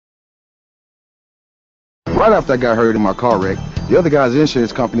Right after I got hurt in my car wreck, the other guy's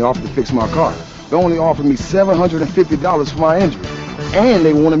insurance company offered to fix my car. They only offered me $750 for my injury. And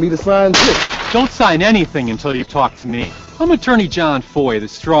they wanted me to sign this. Don't sign anything until you talk to me. I'm Attorney John Foy, the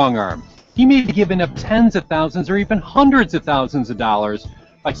strong arm. He may be giving up tens of thousands or even hundreds of thousands of dollars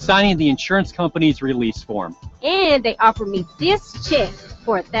by signing the insurance company's release form. And they offered me this check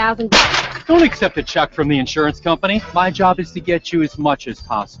for $1,000. Don't accept a check from the insurance company. My job is to get you as much as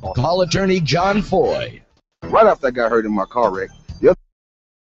possible. Call Attorney John Foy. Right after I got hurt in my car wreck,